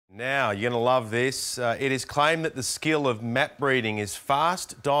Now, you're going to love this. It is claimed that the skill of map reading is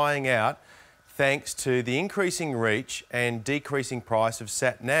fast dying out thanks to the increasing reach and decreasing price of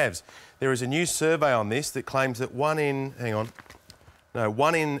satnavs. There is a new survey on this that claims that one in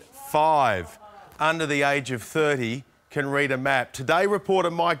 5 under the age of 30 can read a map. Today,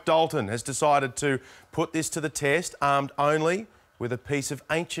 reporter Mike Dalton has decided to put this to the test, armed only with a piece of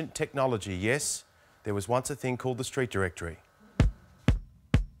ancient technology. Yes, there was once a thing called the street directory.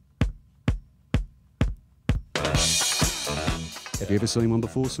 Have you ever seen one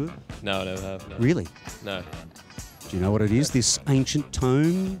before, sir? No, I never have. No. Really? No. Do you know what it is, this ancient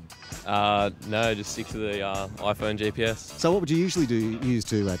tome? No, just stick to the iPhone GPS. So what would you usually use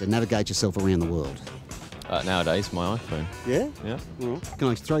to navigate yourself around the world? Nowadays, my iPhone. Yeah? Yeah. All right. Can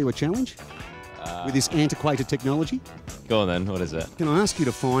I throw you a challenge? With this antiquated technology? Go on then, what is it? Can I ask you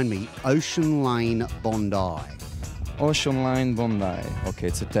to find me Ocean Lane, Bondi? Ocean Lane, Bondi. Okay,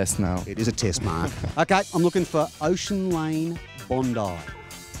 it's a test now. It is a test, Mark. OK, I'm looking for Ocean Lane, Bondi.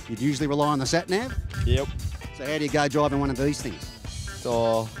 You'd usually rely on the satnav? Yep. So how do you go driving one of these things?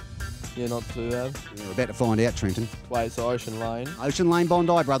 So, yeah, not too bad. Yeah, we're about to find out, Trenton. Wait, so Ocean Lane. Ocean Lane,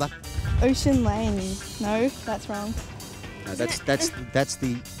 Bondi, brother. Ocean Lane. No, that's wrong. No, that's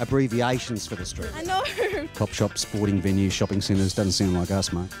the abbreviations for the street. I know. Cop shop, sporting venues, shopping centres. Doesn't sound like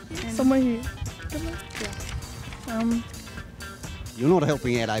us, mate. Somewhere here. You're not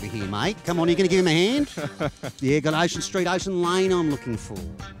helping out over here, mate. Come on, are you going to give him a hand? Yeah, got Ocean Street, Ocean Lane I'm looking for.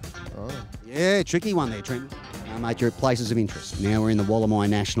 Oh. Yeah, tricky one there, Trenton. Mate, you're at places of interest. Now we're in the Wallamai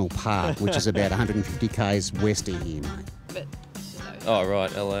National Park, which is about 150 k's west of here, mate. Oh,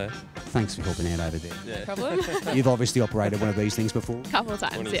 right, LA. Thanks for helping out over there. Yeah. Problem? You've obviously operated one of these things before. Couple of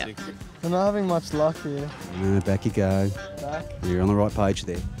times, yeah. We're not having much luck here. No, back you go. Back. You're on the right page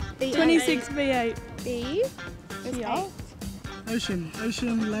there. 26 V8. B? Yeah. Ocean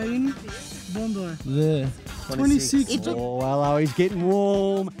Lane, Bondi. There. 26. Oh, hello, he's getting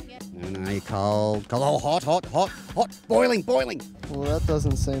warm. No, you're cold. Oh, hot. Boiling. Well, that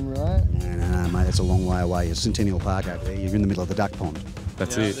doesn't seem right. No, mate, that's a long way away. You're Centennial Park over there. You're in the middle of the duck pond.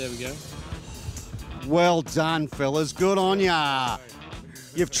 That's it. There we go. Well done, fellas. Good on ya.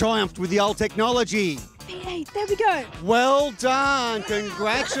 You've triumphed with the old technology. V8, there we go. Well done.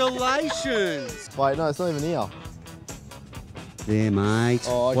 Congratulations. Wait, no, it's not even here. There, mate.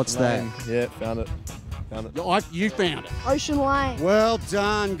 Oh, what's that? Yeah, found it. You found it. Ocean Lane. Well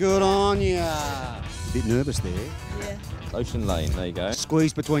done. Good on ya. A bit nervous there. Yeah. Ocean Lane, there you go.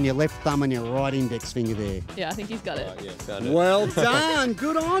 Squeeze between your left thumb and your right index finger there. Yeah, I think he's got it. Right, yeah, found it. Well done.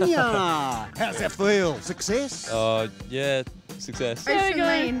 Good on ya. How's that feel? Success? Yeah, success. Ocean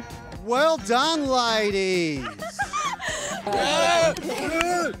Lane. Well done, ladies.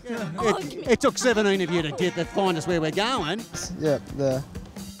 It took 17 of you to find us where we're going. Yep, there.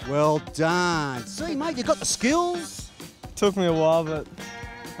 Well done. See, mate, you got the skills. Took me a while, but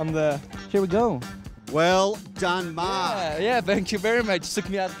I'm there. Here we go. Well done, Mark. Yeah, thank you very much. Took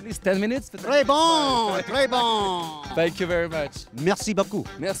me at least 10 minutes. But Très bon. Thank you very much. Merci beaucoup.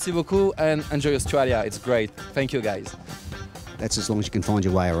 Merci beaucoup and enjoy Australia. It's great. Thank you, guys. That's as long as you can find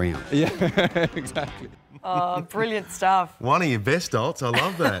your way around. Yeah, exactly. Oh, brilliant stuff. One of your best, Dalts. I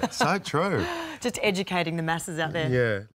love that. So true. Just educating the masses out there. Yeah.